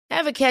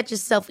Ever catch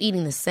yourself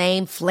eating the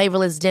same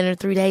flavorless dinner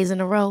 3 days in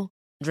a row?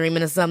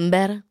 Dreaming of something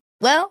better?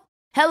 Well,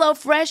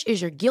 HelloFresh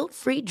is your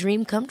guilt-free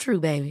dream come true,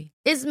 baby.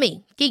 It's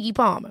me, Keke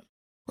Palmer.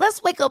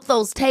 Let's wake up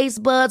those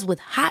taste buds with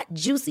hot,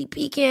 juicy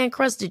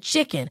pecan-crusted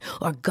chicken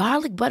or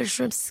garlic butter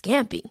shrimp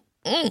scampi.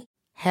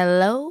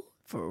 Hello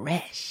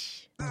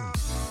Fresh.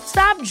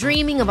 Stop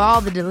dreaming of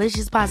all the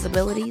delicious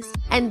possibilities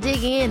and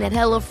dig in at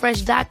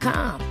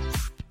HelloFresh.com.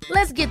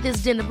 Let's get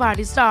this dinner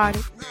party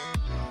started.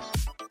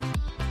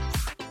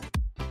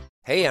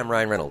 Hey, I'm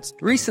Ryan Reynolds.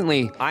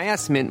 Recently, I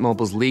asked Mint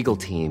Mobile's legal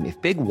team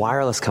if big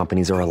wireless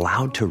companies are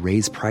allowed to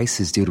raise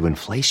prices due to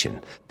inflation.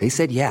 They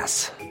said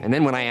yes. And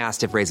then when I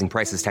asked if raising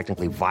prices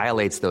technically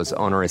violates those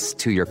onerous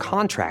 2-year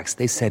contracts,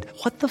 they said,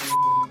 "What the f***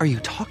 are you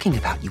talking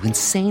about, you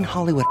insane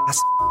Hollywood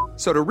ass?"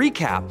 So to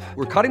recap,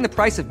 we're cutting the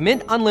price of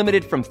Mint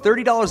Unlimited from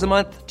 $30 a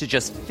month to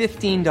just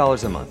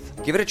 $15 a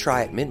month. Give it a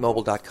try at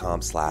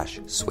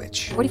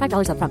mintmobile.com/switch.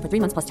 $45 up front for 3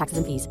 months plus taxes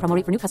and fees. Promo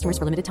rate for new customers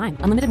for limited time.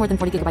 Unlimited more than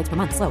 40 gigabytes per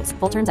month. Slows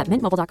full terms at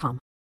mintmobile.com.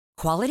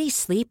 Quality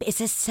sleep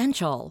is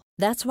essential.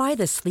 That's why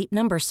the Sleep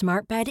Number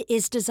Smart Bed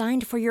is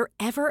designed for your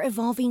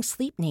ever-evolving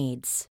sleep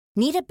needs.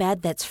 Need a bed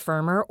that's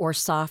firmer or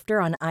softer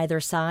on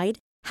either side?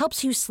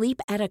 Helps you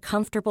sleep at a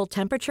comfortable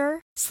temperature?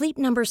 Sleep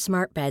Number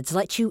Smart Beds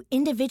let you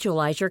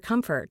individualize your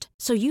comfort,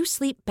 so you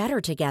sleep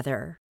better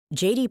together.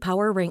 J.D.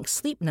 Power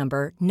ranks Sleep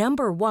Number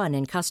 #1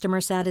 in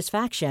customer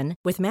satisfaction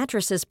with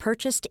mattresses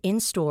purchased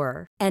in-store.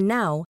 And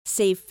now,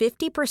 save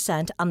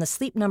 50% on the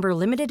Sleep Number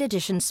Limited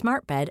Edition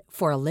Smart Bed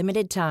for a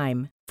limited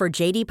time.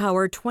 For J.D.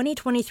 Power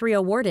 2023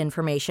 award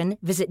information,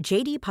 visit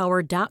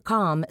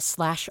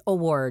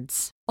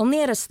jdpower.com/awards.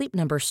 Only at a Sleep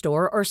Number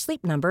store or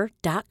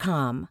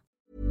sleepnumber.com.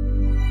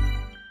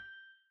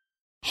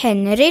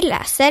 Henry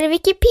läser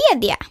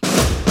Wikipedia.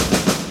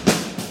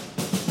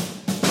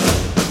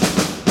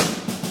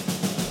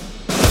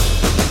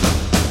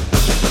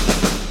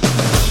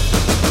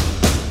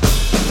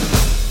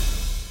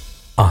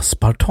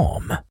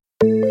 Aspartam.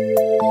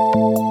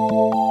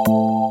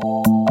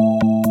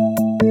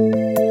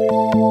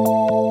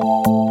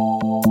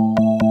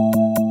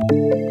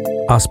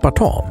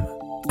 Aspartam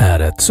är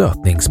ett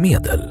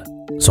sötningsmedel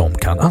som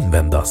kan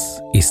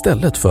användas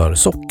istället för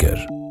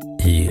socker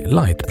i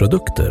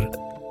lightprodukter,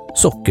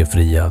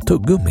 sockerfria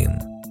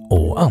tuggummin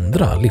och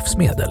andra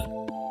livsmedel.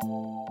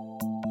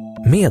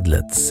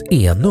 Medlets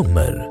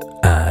E-nummer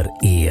är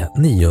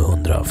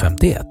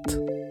E951.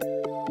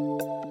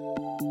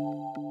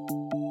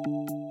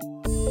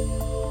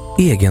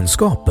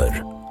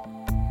 Egenskaper.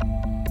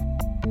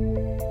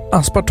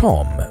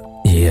 Aspartam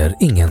ger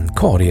ingen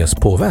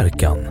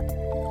kariespåverkan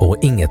och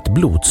inget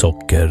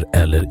blodsocker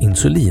eller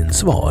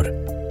insulinsvar.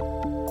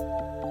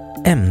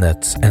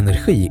 Ämnets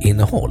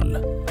energiinnehåll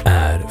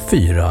är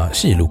 4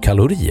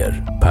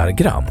 kilokalorier per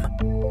gram,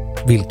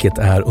 vilket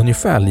är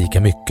ungefär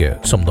lika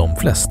mycket som de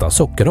flesta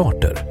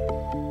sockerarter.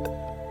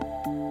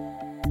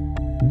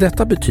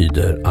 Detta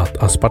betyder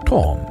att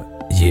aspartam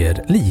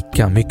ger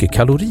lika mycket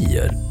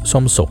kalorier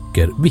som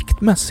socker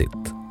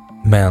viktmässigt,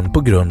 men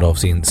på grund av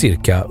sin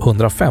cirka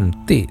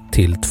 150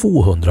 till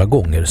 200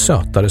 gånger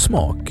sötare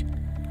smak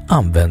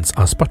används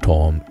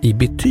aspartam i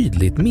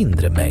betydligt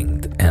mindre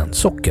mängd än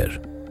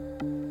socker.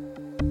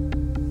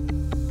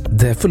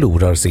 Det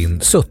förlorar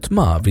sin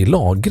sötma vid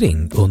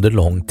lagring under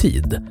lång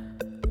tid,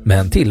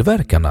 men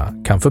tillverkarna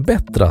kan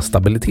förbättra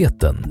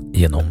stabiliteten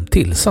genom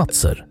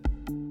tillsatser.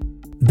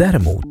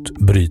 Däremot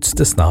bryts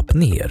det snabbt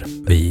ner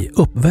vid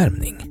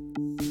uppvärmning.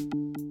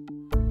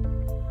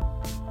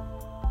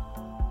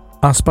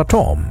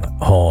 Aspartam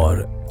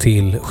har,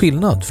 till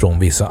skillnad från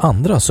vissa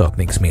andra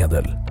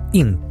sötningsmedel,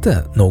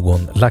 inte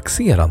någon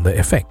laxerande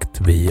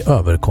effekt vid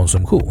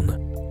överkonsumtion.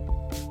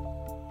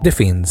 Det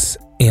finns,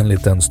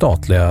 enligt den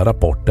statliga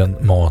rapporten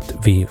Mat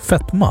vid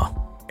fetma,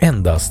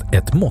 endast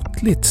ett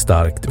måttligt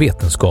starkt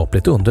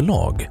vetenskapligt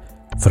underlag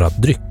för att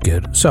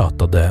drycker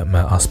sötade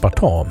med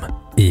aspartam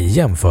i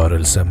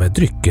jämförelse med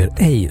drycker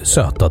ej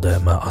sötade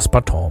med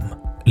aspartam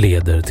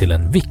leder till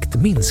en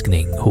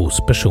viktminskning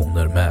hos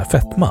personer med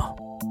fetma.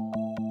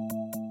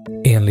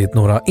 Enligt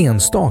några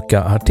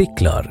enstaka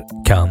artiklar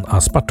kan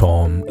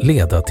aspartam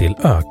leda till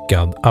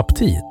ökad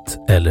aptit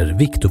eller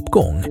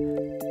viktuppgång,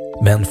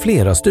 men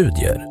flera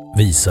studier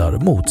visar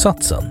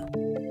motsatsen.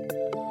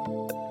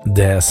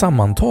 Det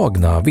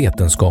sammantagna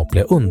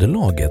vetenskapliga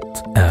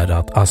underlaget är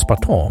att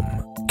aspartam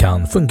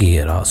kan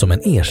fungera som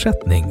en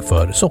ersättning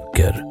för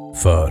socker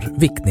för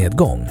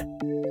viktnedgång.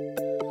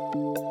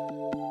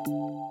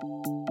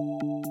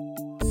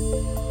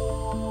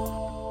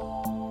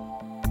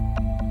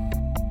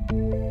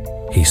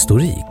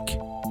 Historik.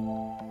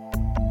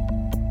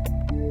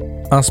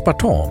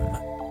 Aspartam,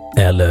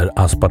 eller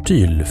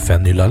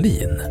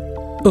aspartylfenylalin,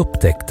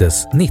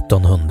 upptäcktes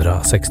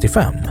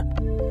 1965.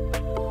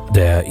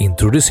 Det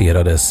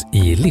introducerades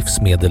i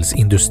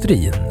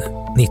livsmedelsindustrin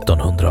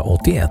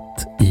 1981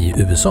 i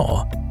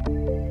USA.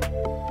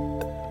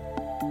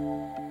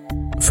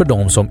 För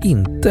de som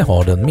inte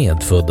har den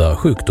medfödda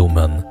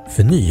sjukdomen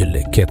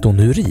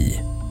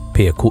fenylketonuri,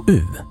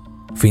 PKU,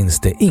 finns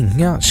det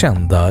inga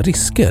kända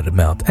risker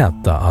med att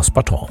äta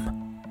aspartam.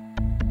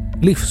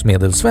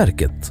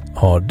 Livsmedelsverket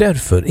har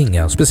därför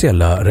inga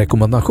speciella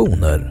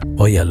rekommendationer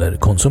vad gäller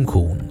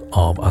konsumtion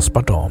av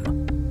aspartam.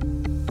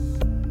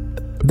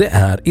 Det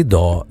är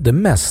idag det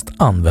mest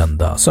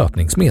använda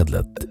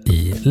sötningsmedlet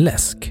i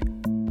läsk.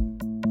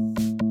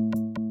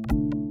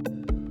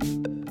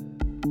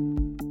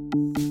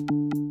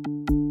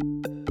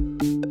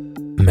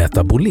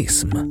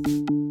 Metabolism.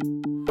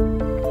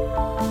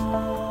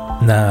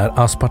 När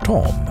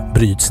aspartam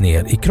bryts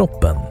ner i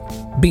kroppen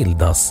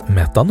bildas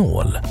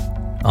metanol,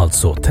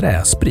 alltså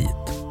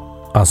träsprit,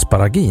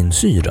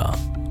 asparaginsyra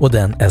och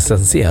den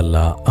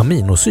essentiella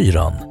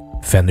aminosyran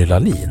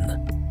fenylalin.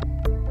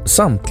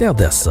 Samtliga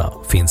dessa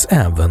finns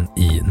även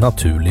i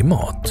naturlig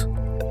mat.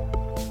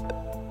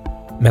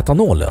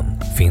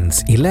 Metanolen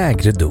finns i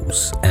lägre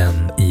dos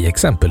än i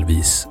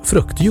exempelvis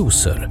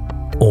fruktjuicer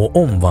och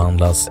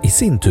omvandlas i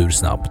sin tur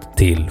snabbt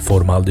till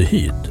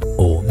formaldehyd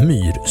och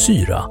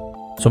myrsyra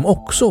som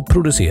också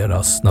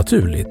produceras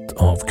naturligt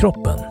av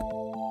kroppen.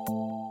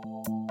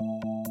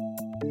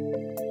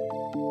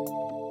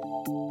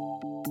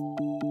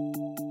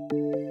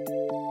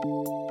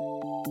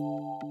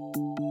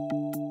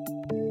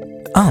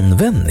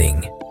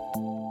 Användning.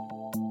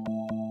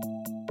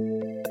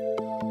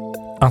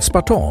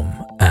 Aspartam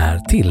är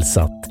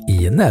tillsatt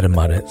i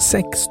närmare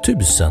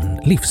 6000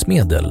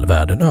 livsmedel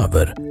världen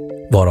över,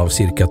 varav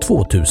cirka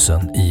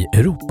 2000 i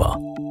Europa.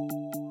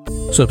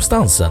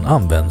 Substansen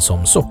används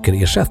som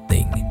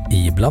sockerersättning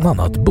i bland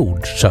annat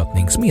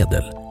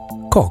bordssötningsmedel,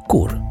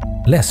 kakor,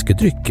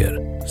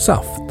 läskedrycker,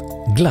 saft,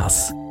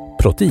 glass,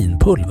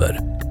 proteinpulver,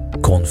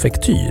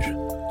 konfektyr,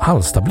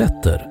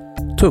 halstabletter,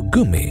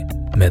 tuggummi,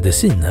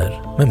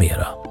 mediciner med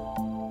mera.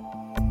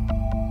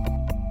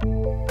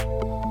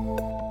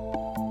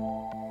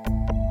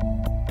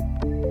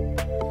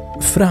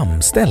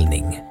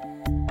 Framställning.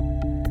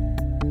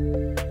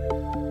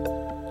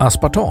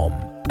 Aspartam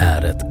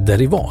är ett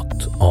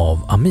derivat av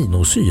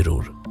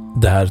aminosyror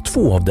där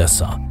två av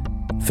dessa,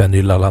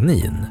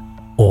 fenylalanin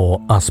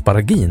och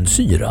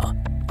asparaginsyra,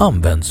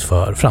 används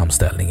för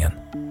framställningen.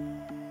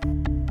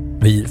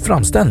 Vid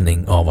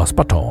framställning av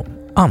aspartam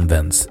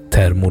används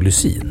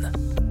termolysin.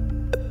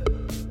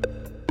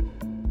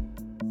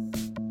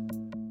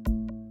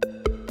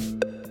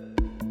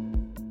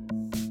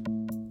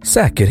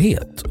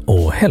 Säkerhet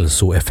och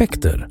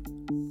hälsoeffekter.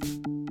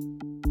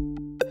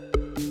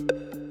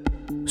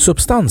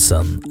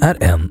 Substansen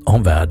är en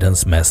av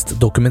världens mest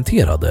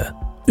dokumenterade,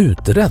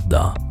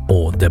 utredda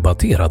och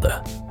debatterade.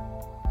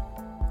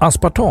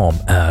 Aspartam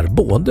är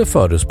både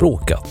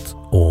förespråkat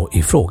och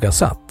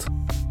ifrågasatt.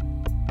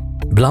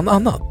 Bland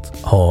annat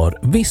har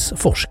viss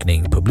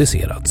forskning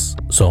publicerats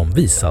som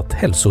visat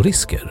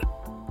hälsorisker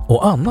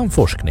och annan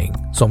forskning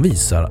som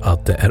visar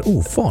att det är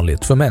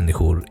ofarligt för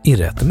människor i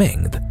rätt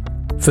mängd,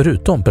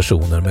 förutom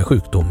personer med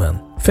sjukdomen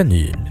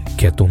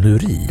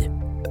fenylketonuri,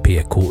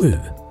 PKU.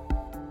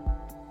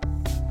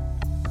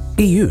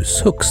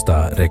 EU:s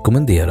högsta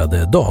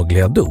rekommenderade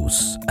dagliga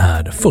dos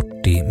är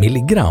 40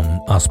 mg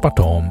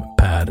aspartam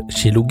per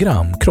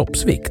kilogram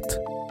kroppsvikt.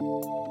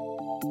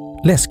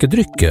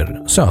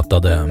 Läskedrycker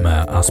sötade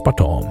med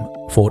aspartam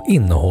får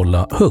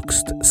innehålla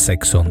högst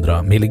 600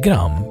 mg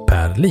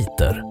per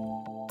liter.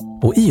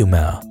 Och i och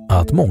med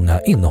att många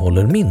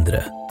innehåller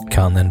mindre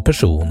kan en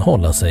person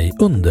hålla sig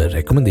under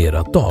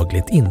rekommenderat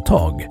dagligt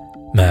intag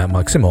med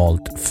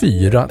maximalt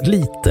 4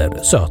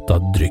 liter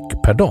sötad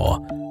dryck per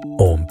dag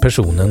om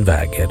personen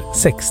väger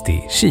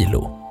 60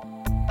 kilo.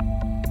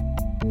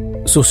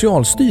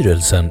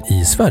 Socialstyrelsen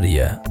i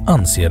Sverige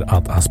anser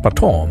att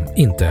aspartam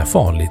inte är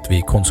farligt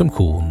vid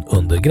konsumtion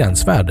under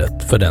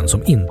gränsvärdet för den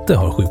som inte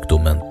har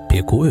sjukdomen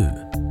PKU.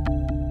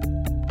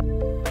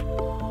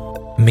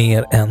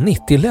 Mer än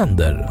 90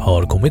 länder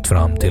har kommit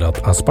fram till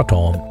att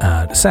aspartam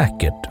är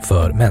säkert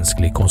för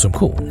mänsklig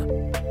konsumtion.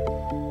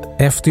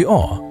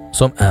 FDA,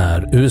 som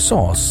är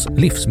USAs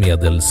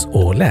livsmedels-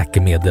 och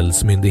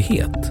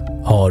läkemedelsmyndighet,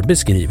 har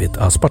beskrivit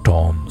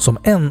aspartam som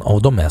en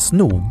av de mest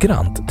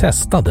noggrant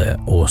testade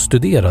och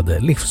studerade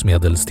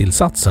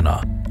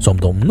livsmedelstillsatserna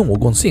som de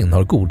någonsin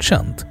har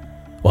godkänt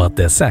och att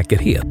dess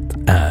säkerhet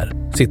är,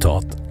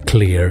 citat,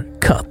 clear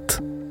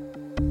cut.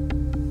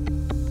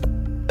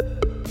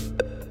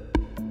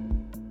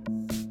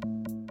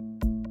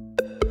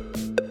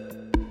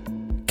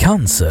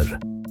 Cancer.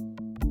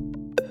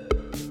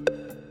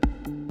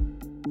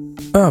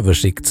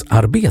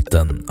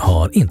 Översiktsarbeten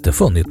har inte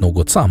funnit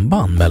något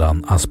samband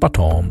mellan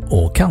aspartam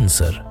och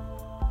cancer.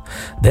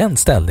 Den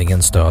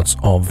ställningen stöds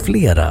av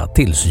flera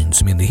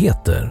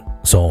tillsynsmyndigheter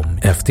som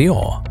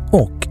FDA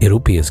och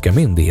Europeiska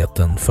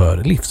myndigheten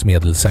för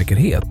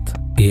livsmedelssäkerhet,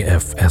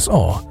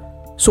 EFSA,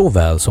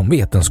 såväl som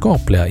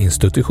vetenskapliga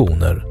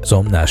institutioner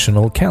som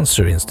National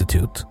Cancer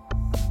Institute.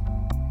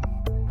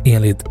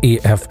 Enligt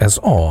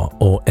EFSA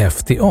och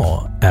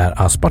FDA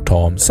är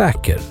aspartam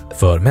säker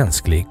för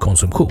mänsklig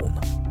konsumtion.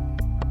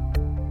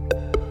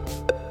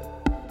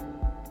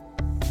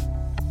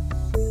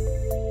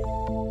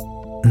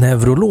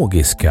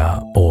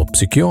 Neurologiska och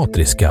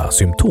psykiatriska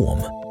symptom.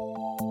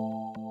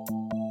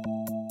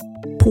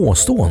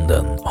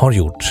 Påståenden har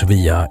gjorts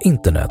via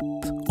internet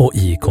och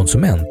i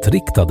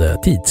konsumentriktade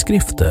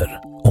tidskrifter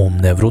om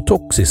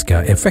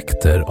neurotoxiska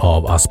effekter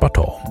av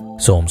aspartam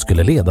som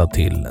skulle leda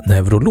till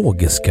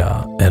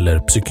neurologiska eller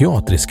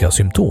psykiatriska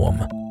symptom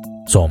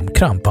som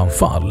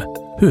krampanfall,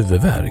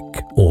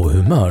 huvudvärk och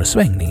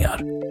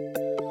humörsvängningar.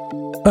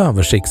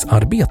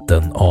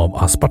 Översiktsarbeten av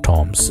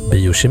aspartams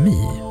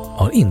biokemi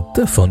har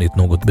inte funnit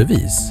något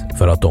bevis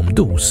för att de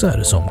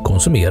doser som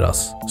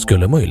konsumeras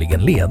skulle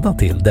möjligen leda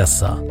till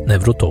dessa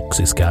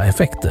neurotoxiska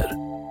effekter.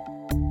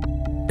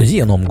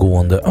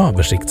 Genomgående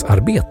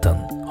översiktsarbeten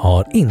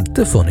har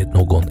inte funnit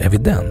någon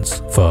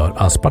evidens för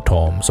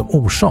aspartam som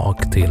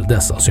orsak till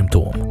dessa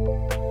symptom.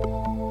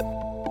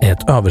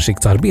 Ett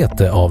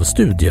översiktsarbete av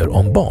studier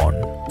om barn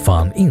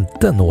fann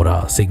inte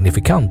några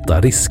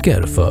signifikanta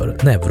risker för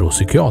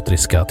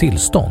neuropsykiatriska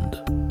tillstånd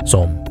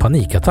som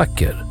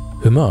panikattacker,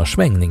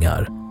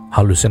 humörsvängningar,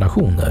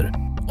 hallucinationer,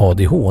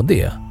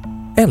 ADHD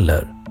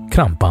eller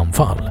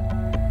krampanfall.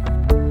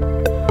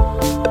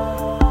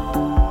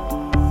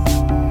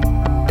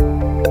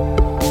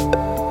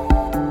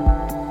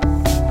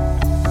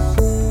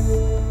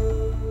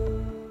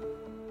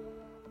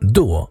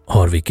 Då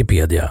har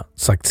Wikipedia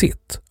sagt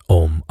sitt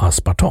om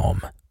aspartam.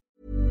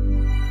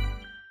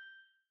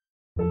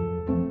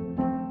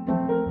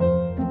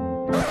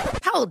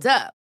 Hold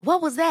up.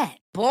 What was that?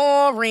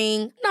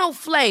 Boring. No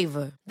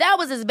flavor. That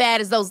was as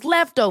bad as those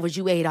leftovers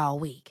you ate all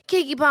week.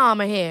 Keke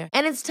Palmer here,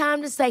 and it's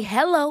time to say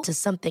hello to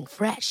something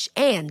fresh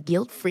and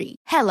guilt-free.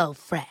 Hello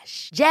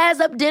Fresh. Jazz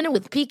up dinner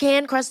with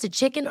pecan-crusted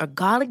chicken or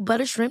garlic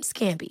butter shrimp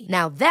scampi.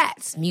 Now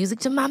that's music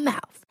to my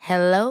mouth.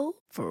 Hello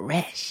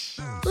Fresh.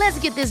 Let's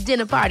get this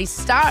dinner party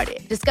started.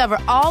 Discover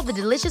all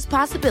the delicious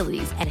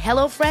possibilities at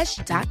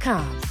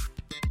hellofresh.com.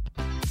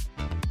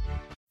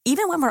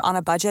 Even when we're on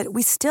a budget,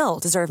 we still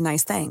deserve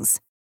nice things.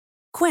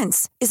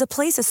 Quince is a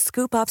place to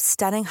scoop up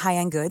stunning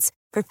high-end goods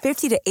for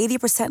 50 to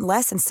 80%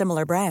 less than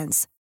similar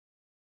brands.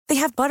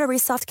 They have buttery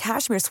soft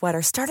cashmere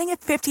sweaters starting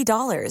at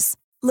 $50,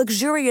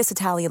 luxurious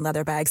Italian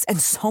leather bags, and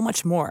so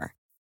much more.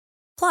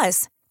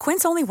 Plus,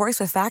 Quince only works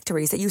with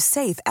factories that use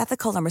safe,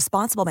 ethical, and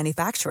responsible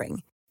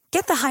manufacturing.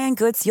 Get the high-end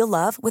goods you'll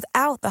love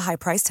without the high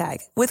price tag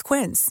with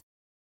Quince.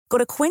 Go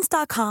to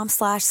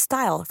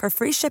quince.com/style for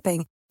free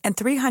shipping and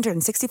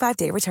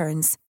 365-day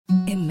returns.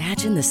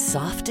 Imagine the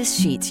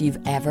softest sheets you've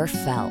ever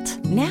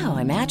felt. Now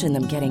imagine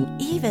them getting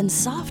even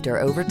softer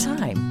over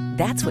time.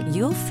 That's what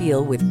you'll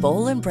feel with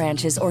Boll &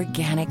 Branch's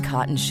organic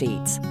cotton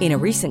sheets. In a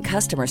recent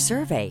customer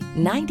survey,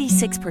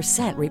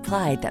 96%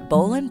 replied that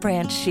Boll &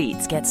 Branch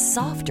sheets get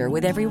softer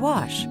with every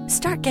wash.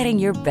 Start getting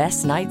your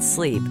best night's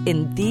sleep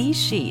in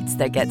these sheets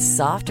that get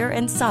softer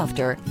and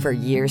softer for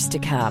years to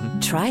come.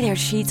 Try their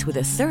sheets with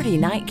a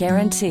 30-night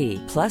guarantee.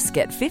 Plus,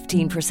 get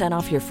 15%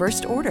 off your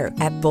first order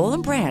at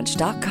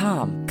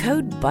bollandbranch.com.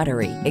 Code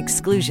BUTTERY.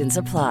 Exclusions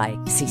apply.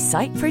 See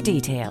site for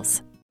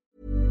details.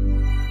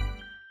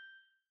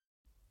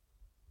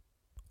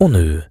 Och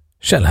nu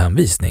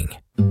källhänvisning.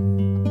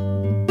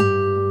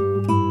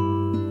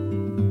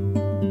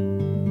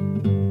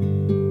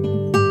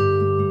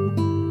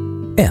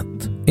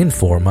 1.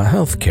 Informa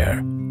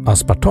Healthcare.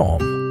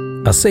 Aspartam.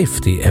 A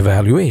safety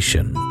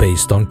evaluation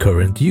based on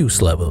current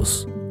use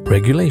levels,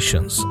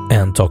 regulations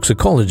and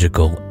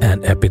toxicological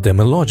and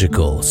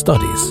epidemiological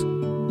studies.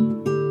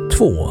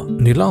 2.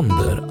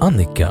 Nylander,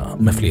 Annika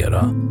med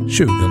flera,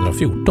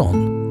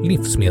 2014,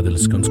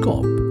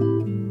 livsmedelskunskap.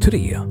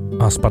 3.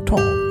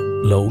 Aspartam,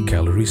 low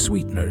calorie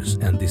sweeteners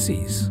and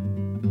disease,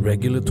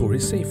 regulatory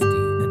safety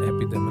and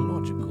epidemiology.